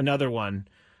was another one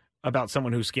about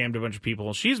someone who scammed a bunch of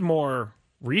people. She's more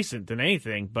recent than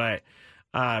anything, but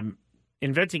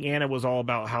Inventing Anna was all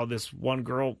about how this one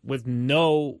girl with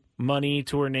no money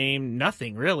to her name,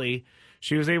 nothing really,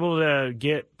 she was able to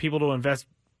get people to invest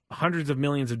hundreds of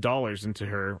millions of dollars into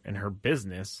her and her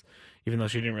business, even though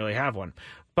she didn't really have one.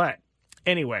 But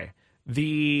anyway,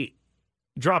 The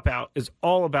Dropout is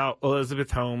all about Elizabeth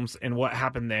Holmes and what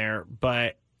happened there.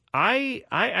 But I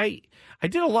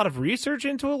did a lot of research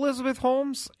into Elizabeth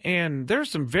Holmes, and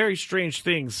there's some very strange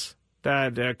things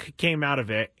that came out of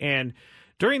it. And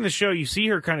during the show, you see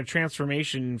her kind of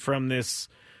transformation from this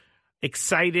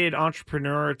excited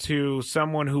entrepreneur to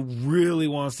someone who really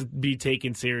wants to be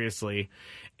taken seriously.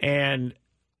 And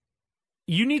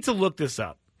you need to look this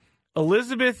up.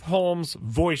 Elizabeth Holmes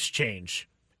voice change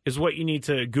is what you need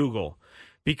to Google,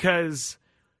 because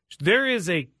there is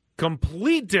a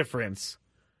complete difference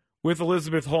with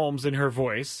Elizabeth Holmes in her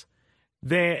voice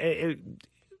than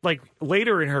like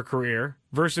later in her career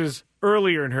versus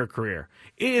earlier in her career.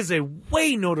 It is a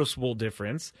way noticeable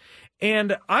difference.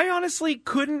 And I honestly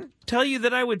couldn't tell you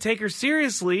that I would take her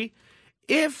seriously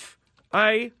if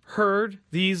I heard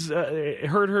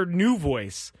her new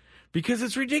voice, because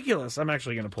it's ridiculous. I'm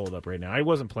actually going to pull it up right now. I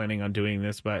wasn't planning on doing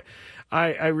this, but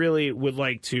I really would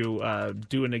like to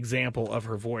do an example of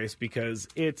her voice, because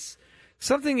it's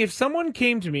something, if someone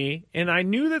came to me and I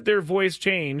knew that their voice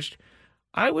changed,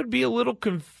 I would be a little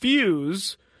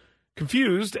confused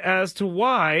as to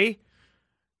why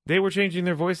they were changing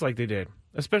their voice like they did,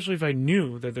 especially if I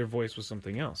knew that their voice was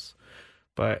something else.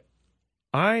 But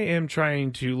I am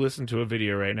trying to listen to a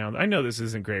video right now. I know this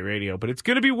isn't great radio, but it's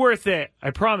going to be worth it.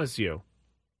 I promise you.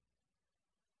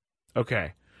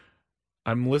 Okay.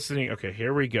 I'm listening. Okay,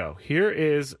 here we go. Here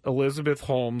is Elizabeth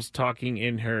Holmes talking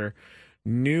in her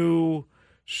new,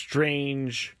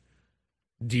 strange,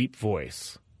 deep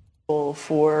voice.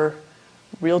 For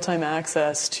real-time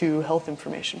access to health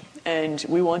information. And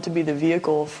we want to be the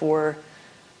vehicle for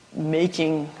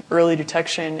making early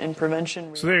detection and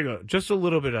prevention. So there you go. Just a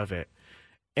little bit of it.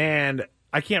 And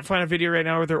I can't find a video right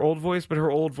now with her old voice, but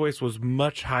her old voice was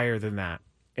much higher than that.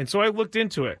 And so I looked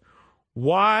into it.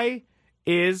 Why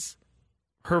is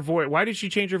her voice? Why did she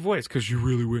change her voice? Because you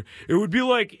really would. It would be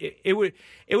like it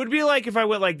would be like if I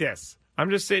went like this. I'm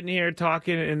just sitting here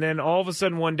talking, and then all of a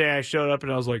sudden one day I showed up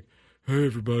and I was like, "Hey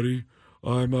everybody,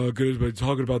 I'm going to be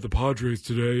talking about the Padres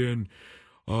today, and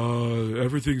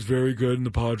everything's very good in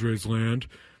the Padres land."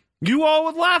 You all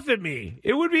would laugh at me.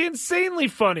 It would be insanely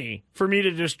funny for me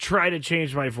to just try to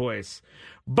change my voice.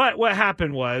 But what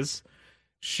happened was,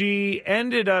 she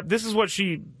ended up, this is what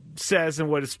she says and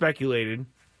what is speculated,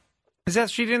 is that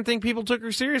she didn't think people took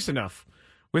her serious enough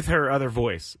with her other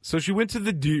voice. So she went to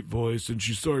the deep voice and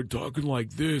she started talking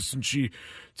like this, and she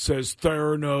says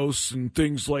Theranos and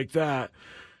things like that.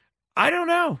 I don't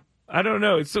know.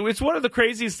 It's one of the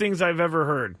craziest things I've ever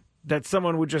heard, that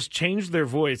someone would just change their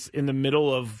voice in the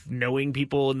middle of knowing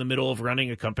people, in the middle of running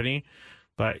a company.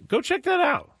 But go check that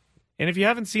out. And if you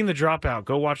haven't seen The Dropout,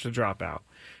 go watch The Dropout.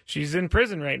 She's in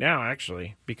prison right now,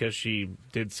 actually, because she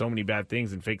did so many bad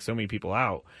things and faked so many people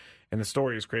out. And the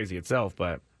story is crazy itself,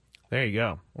 but there you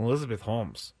go. Elizabeth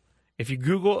Holmes. If you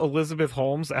Google Elizabeth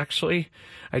Holmes, actually,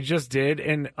 I just did,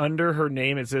 and under her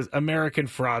name it says American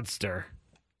Fraudster.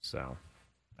 So,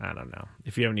 I don't know.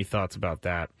 If you have any thoughts about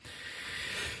that,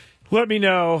 let me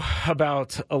know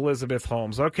about Elizabeth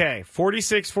Holmes. Okay,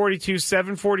 46-42,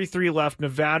 7:43 left.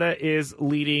 Nevada is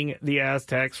leading the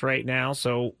Aztecs right now,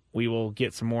 so we will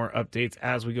get some more updates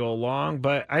as we go along.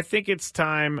 But I think it's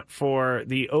time for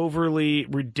the overly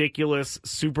ridiculous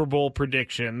Super Bowl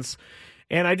predictions.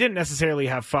 And I didn't necessarily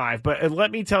have 5, but let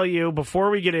me tell you, before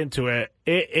we get into it,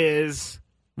 it is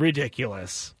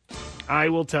ridiculous. I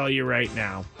will tell you right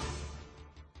now.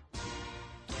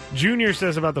 Junior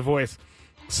says about the voice,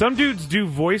 some dudes do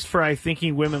voice fry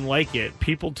thinking women like it.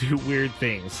 People do weird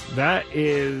things. That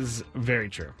is very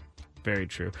true. Very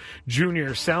true.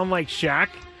 Junior, sound like Shaq?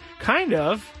 Kind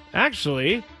of.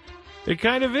 Actually, it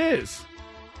kind of is.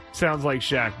 Sounds like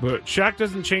Shaq, but Shaq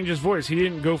doesn't change his voice. He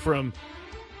didn't go from,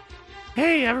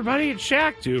 "Hey, everybody, it's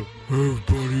Shaq," to, "Hey,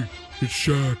 everybody, it's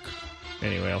Shaq."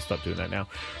 Anyway, I'll stop doing that now.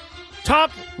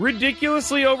 Top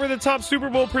ridiculously over-the-top Super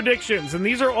Bowl predictions, and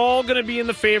these are all going to be in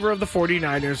the favor of the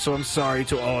 49ers, so I'm sorry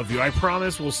to all of you. I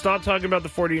promise we'll stop talking about the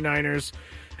 49ers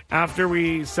after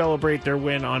we celebrate their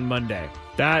win on Monday.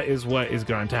 That is what is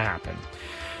going to happen.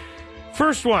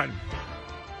 First one.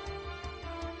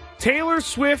 Taylor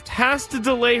Swift has to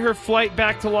delay her flight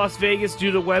back to Las Vegas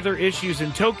due to weather issues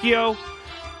in Tokyo.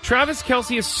 Travis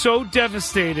Kelce is so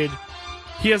devastated,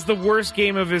 he has the worst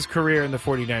game of his career in the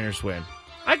 49ers win.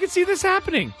 I could see this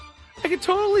happening. I could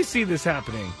totally see this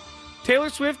happening. Taylor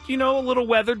Swift, a little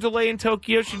weather delay in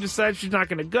Tokyo. She decides she's not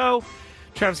going to go.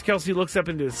 Travis Kelce looks up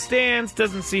into the stands,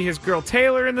 doesn't see his girl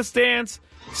Taylor in the stands.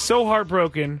 So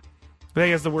heartbroken that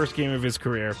he has the worst game of his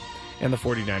career, and the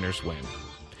 49ers win.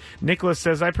 Nicholas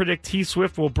says, I predict T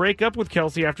Swift will break up with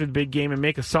Kelce after the big game and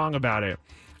make a song about it.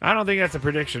 I don't think that's a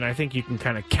prediction. I think you can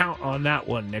kind of count on that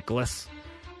one, Nicholas.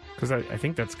 Because I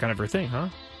think that's kind of her thing, huh?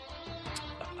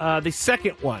 The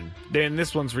second one, then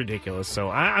this one's ridiculous,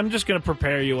 so I'm just going to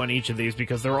prepare you on each of these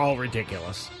because they're all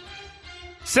ridiculous.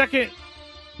 Second,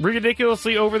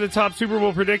 ridiculously over-the-top Super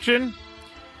Bowl prediction.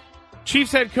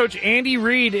 Chiefs head coach Andy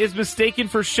Reid is mistaken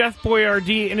for Chef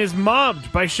Boyardee and is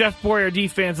mobbed by Chef Boyardee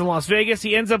fans in Las Vegas.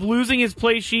 He ends up losing his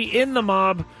play sheet in the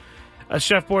mob. A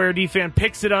Chef Boyardee fan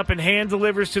picks it up and hand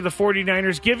delivers to the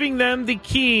 49ers, giving them the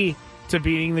key to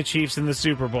beating the Chiefs in the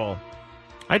Super Bowl.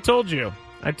 I told you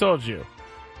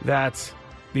that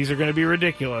These are going to be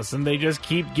ridiculous, and they just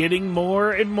keep getting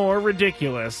more and more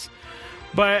ridiculous.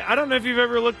 But I don't know if you've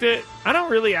ever looked at... I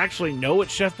don't really actually know what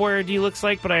Chef Boyardee looks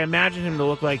like, but I imagine him to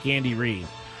look like Andy Reid.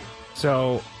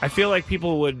 So I feel like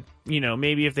people would,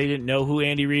 maybe if they didn't know who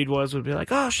Andy Reid was, would be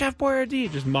like, oh, Chef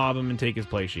Boyardee. Just mob him and take his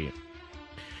play sheet.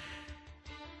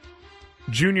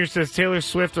 Junior says Taylor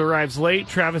Swift arrives late.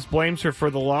 Travis blames her for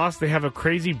the loss. They have a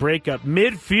crazy breakup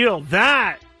midfield.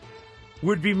 That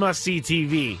would be must-see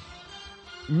TV.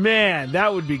 Man,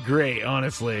 that would be great,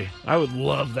 honestly. I would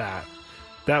love that.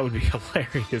 That would be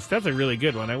hilarious. That's a really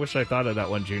good one. I wish I thought of that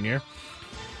one, Junior.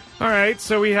 All right,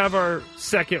 so we have our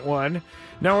second one.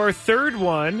 Now, our third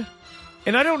one,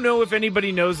 and I don't know if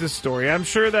anybody knows this story. I'm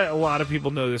sure that a lot of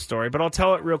people know this story, but I'll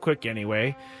tell it real quick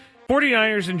anyway.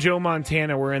 49ers and Joe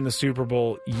Montana were in the Super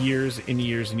Bowl years and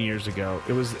years and years ago.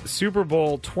 It was Super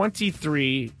Bowl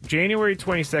 23, January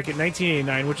 22nd,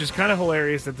 1989, which is kind of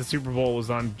hilarious that the Super Bowl was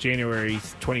on January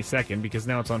 22nd because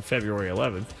now it's on February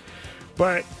 11th.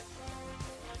 But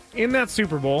in that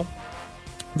Super Bowl,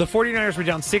 the 49ers were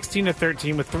down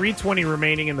 16-13 with 3:20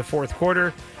 remaining in the fourth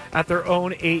quarter at their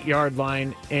own 8-yard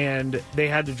line, and they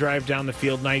had to drive down the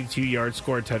field 92 yards,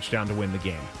 score a touchdown to win the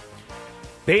game.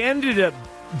 They ended up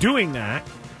doing that,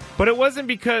 but it wasn't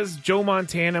because Joe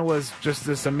Montana was just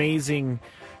this amazing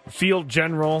field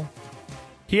general.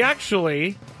 He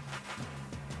actually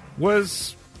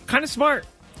was kind of smart.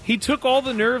 He took all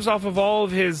the nerves off of all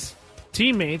of his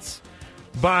teammates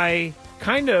by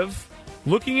kind of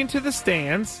looking into the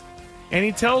stands, and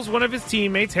he tells one of his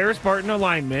teammates, Harris Barton, a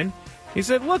lineman, he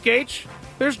said, "Look, H,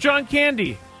 there's John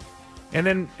Candy." And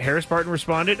then Harris Barton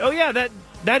responded, "Oh yeah,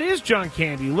 that is John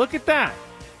Candy. Look at that."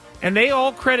 And they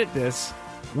all credit this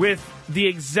with the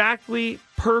exactly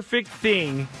perfect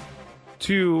thing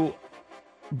to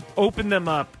open them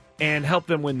up and help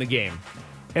them win the game.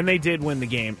 And they did win the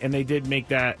game. And they did make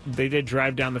that. They did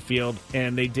drive down the field.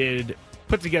 And they did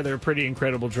put together a pretty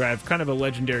incredible drive. Kind of a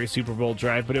legendary Super Bowl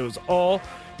drive. But it was all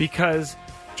because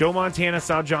Joe Montana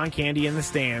saw John Candy in the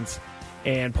stands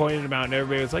and pointed him out. And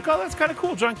everybody was like, oh, that's kind of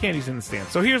cool. John Candy's in the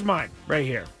stands. So here's mine right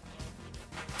here.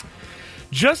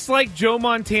 Just like Joe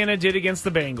Montana did against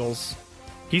the Bengals,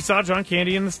 he saw John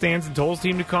Candy in the stands and told his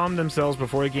team to calm themselves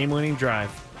before the game-winning drive.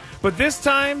 But this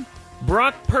time,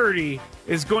 Brock Purdy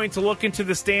is going to look into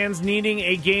the stands needing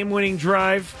a game-winning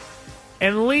drive,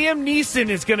 and Liam Neeson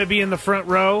is going to be in the front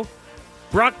row.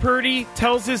 Brock Purdy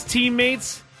tells his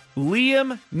teammates,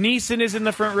 Liam Neeson is in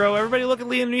the front row. Everybody look at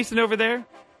Liam Neeson over there.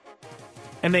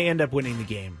 And they end up winning the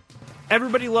game.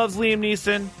 Everybody loves Liam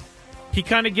Neeson. He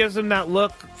kind of gives him that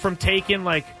look from Taken,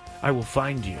 like, I will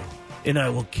find you, and I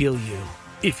will kill you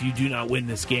if you do not win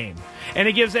this game. And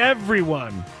it gives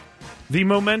everyone the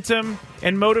momentum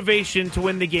and motivation to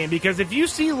win the game. Because if you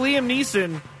see Liam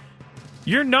Neeson,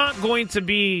 you're not going to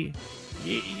be,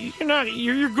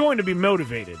 you're going to be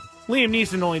motivated. Liam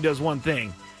Neeson only does one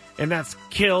thing, and that's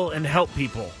kill and help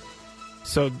people.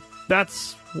 So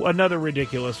that's another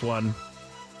ridiculous one.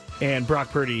 And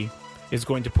Brock Purdy is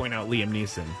going to point out Liam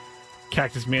Neeson.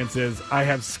 Cactus Man says, I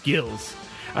have skills.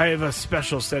 I have a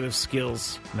special set of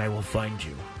skills, and I will find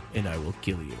you, and I will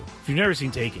kill you. If you've never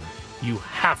seen Taken, you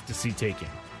have to see Taken.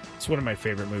 It's one of my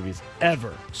favorite movies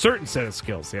ever. Certain set of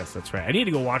skills. Yes, that's right. I need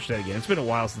to go watch that again. It's been a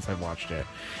while since I've watched it.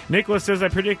 Nicholas says, I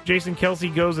predict Jason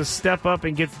Kelce goes a step up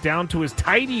and gets down to his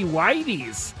tidy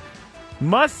whities.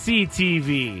 Must-see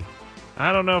TV.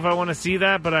 I don't know if I want to see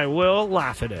that, but I will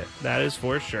laugh at it. That is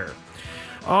for sure.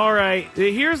 All right,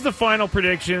 here's the final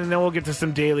prediction, and then we'll get to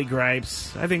some daily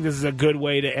gripes. I think this is a good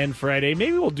way to end Friday.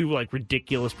 Maybe we'll do, like,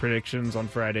 ridiculous predictions on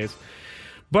Fridays.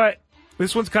 But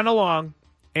this one's kind of long,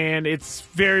 and it's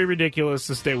very ridiculous,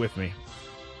 so stay with me.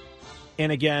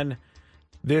 And again,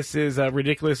 this is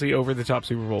ridiculously over-the-top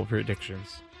Super Bowl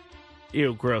predictions.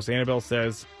 Ew, gross. Annabelle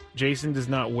says, Jason does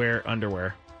not wear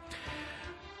underwear.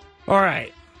 All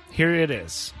right, here it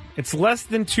is. It's less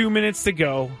than 2 minutes to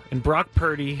go, and Brock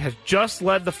Purdy has just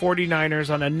led the 49ers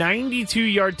on a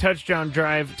 92-yard touchdown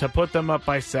drive to put them up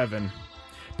by 7.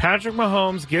 Patrick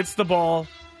Mahomes gets the ball,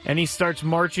 and he starts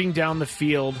marching down the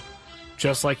field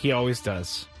just like he always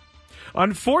does.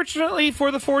 Unfortunately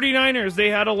for the 49ers, they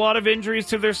had a lot of injuries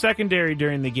to their secondary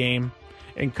during the game,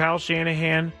 and Kyle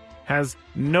Shanahan has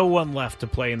no one left to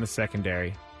play in the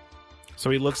secondary. So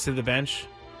he looks to the bench,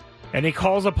 and he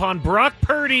calls upon Brock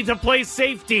Purdy to play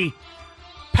safety.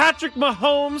 Patrick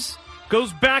Mahomes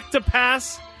goes back to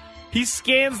pass. He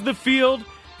scans the field.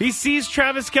 He sees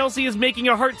Travis Kelce is making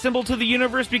a heart symbol to the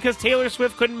universe because Taylor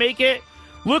Swift couldn't make it.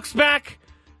 Looks back.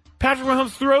 Patrick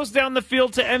Mahomes throws down the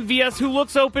field to MVS, who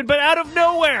looks open, but out of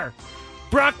nowhere,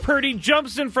 Brock Purdy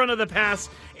jumps in front of the pass,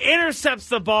 intercepts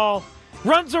the ball,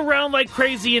 runs around like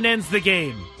crazy and ends the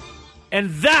game. And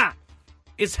that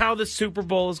is how the Super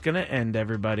Bowl is going to end,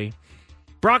 everybody.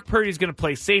 Brock Purdy's going to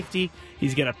play safety.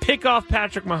 He's going to pick off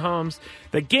Patrick Mahomes.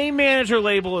 The game manager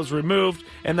label is removed,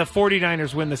 and the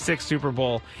 49ers win the 6th Super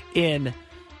Bowl in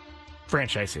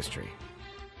franchise history.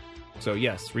 So,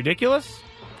 yes, ridiculous?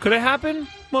 Could it happen?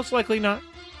 Most likely not.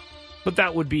 But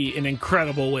that would be an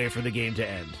incredible way for the game to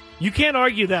end. You can't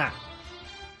argue that.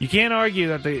 You can't argue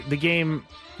that the game...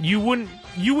 You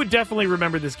would definitely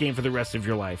remember this game for the rest of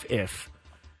your life if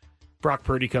Brock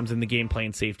Purdy comes in the game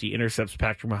playing safety, intercepts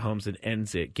Patrick Mahomes, and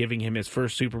ends it, giving him his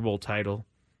first Super Bowl title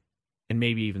and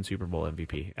maybe even Super Bowl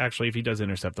MVP. Actually, if he does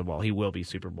intercept the ball, he will be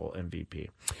Super Bowl MVP.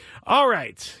 All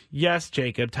right. Yes,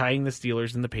 Jacob, tying the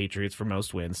Steelers and the Patriots for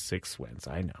most wins, 6 wins.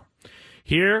 I know.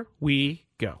 Here we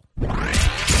go.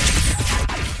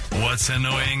 What's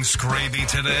annoying Skraby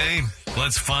today?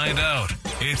 Let's find out.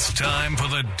 It's time for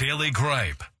the Daily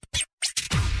Gripe.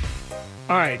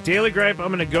 All right, Daily Gripe, I'm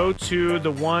going to go to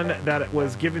the one that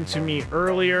was given to me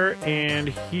earlier, and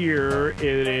here it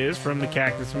is from the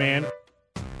Cactus Man.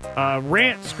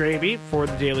 Rant, Skraby, for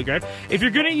the Daily Gripe. If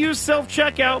you're going to use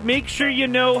self-checkout, make sure you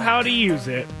know how to use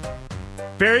it.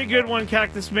 Very good one,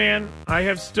 Cactus Man. I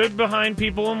have stood behind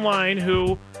people in line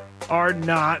who are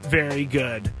not very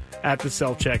good at the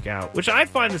self-checkout, which I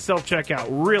find the self-checkout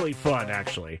really fun,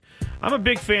 actually. I'm a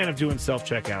big fan of doing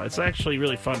self-checkout. It's actually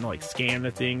really fun to like scan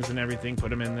the things and everything, put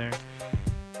them in there.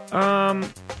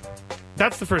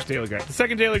 That's the first Daily Gripe. The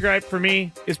second Daily Gripe for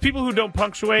me is people who don't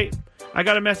punctuate. I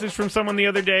got a message from someone the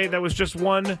other day that was just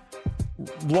one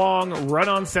long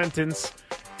run-on sentence,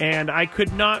 and I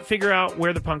could not figure out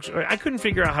where the I couldn't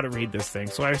figure out how to read this thing,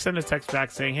 so I sent a text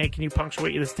back saying, hey, can you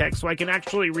punctuate this text so I can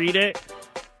actually read it?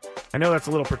 I know that's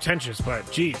a little pretentious, but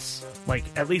geez, like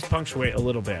at least punctuate a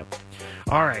little bit.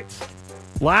 All right.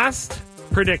 Last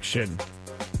prediction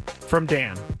from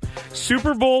Dan.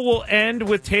 Super Bowl will end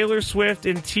with Taylor Swift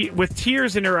with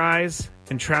tears in her eyes,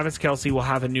 and Travis Kelce will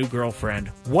have a new girlfriend.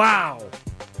 Wow.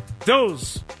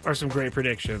 Those are some great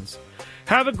predictions.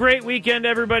 Have a great weekend,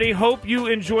 everybody. Hope you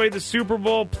enjoy the Super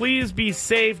Bowl. Please be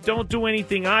safe. Don't do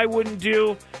anything I wouldn't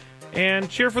do. And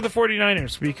cheer for the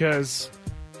 49ers, because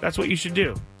that's what you should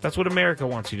do. That's what America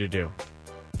wants you to do.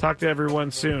 Talk to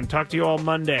everyone soon. Talk to you all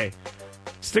Monday.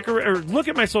 Stick around, or look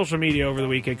at my social media over the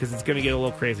weekend, because it's going to get a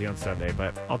little crazy on Sunday.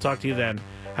 But I'll talk to you then.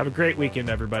 Have a great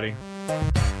weekend, everybody.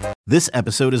 This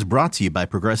episode is brought to you by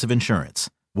Progressive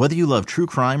Insurance. Whether you love true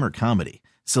crime or comedy,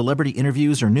 celebrity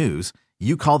interviews or news,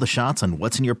 you call the shots on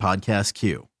what's in your podcast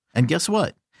queue. And guess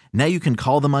what? Now you can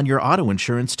call them on your auto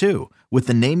insurance too, with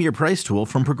the Name Your Price tool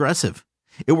from Progressive.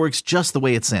 It works just the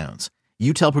way it sounds.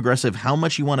 You tell Progressive how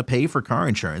much you want to pay for car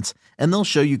insurance, and they'll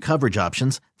show you coverage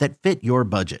options that fit your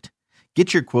budget.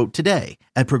 Get your quote today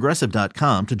at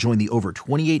Progressive.com to join the over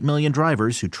 28 million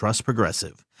drivers who trust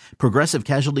Progressive. Progressive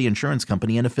Casualty Insurance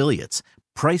Company and Affiliates.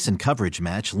 Price and coverage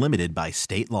match limited by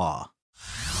state law.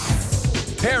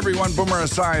 Hey everyone, Boomer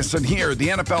Esiason here. The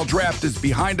NFL Draft is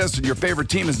behind us and your favorite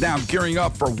team is now gearing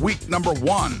up for week number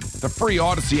 1. The free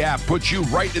Odyssey app puts you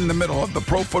right in the middle of the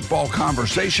pro football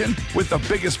conversation with the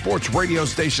biggest sports radio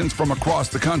stations from across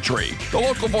the country. The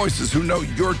local voices who know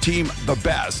your team the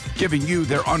best, giving you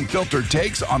their unfiltered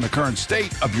takes on the current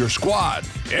state of your squad.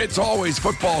 It's always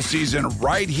football season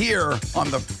right here on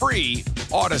the free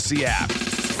Odyssey app.